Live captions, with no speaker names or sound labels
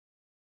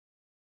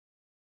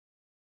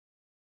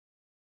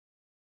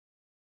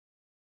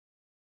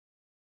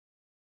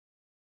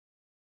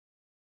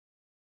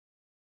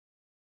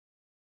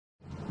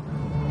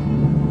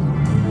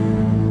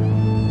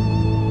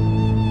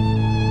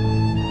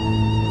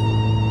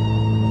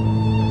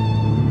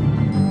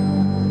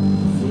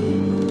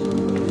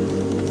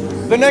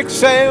The next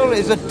sale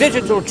is a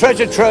digital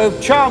treasure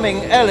trove charming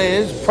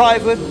Ellie's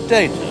private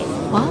data.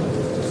 What?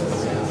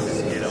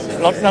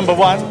 Lot number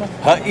 1,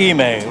 her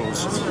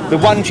emails. The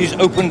one she's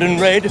opened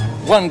and read,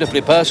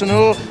 wonderfully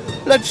personal.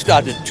 Let's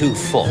start at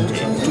 240,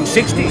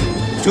 260,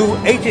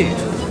 280.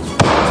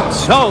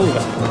 Sold.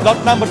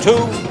 Lot number 2,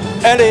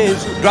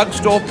 Ellie's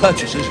drugstore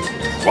purchases.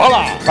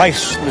 Voila!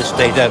 Priceless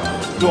data.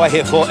 Do I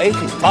hear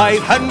 480?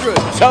 500.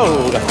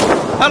 Sold.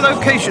 Her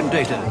location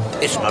data.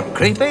 It's not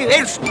creepy,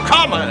 it's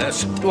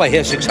commerce. Do I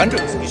hear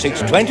 600?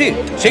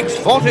 620?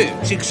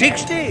 640?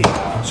 660?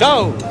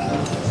 Sold.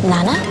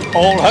 Nana?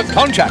 All her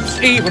contracts,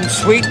 even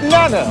sweet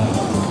Nana.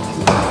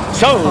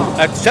 Sold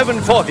at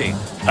 740.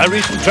 Her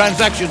recent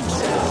transactions.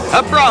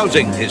 Her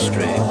browsing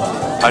history.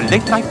 Her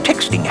late-night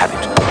texting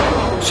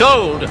habit.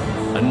 Sold.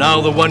 And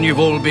now the one you've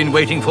all been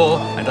waiting for,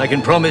 and I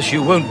can promise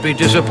you won't be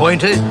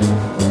disappointed.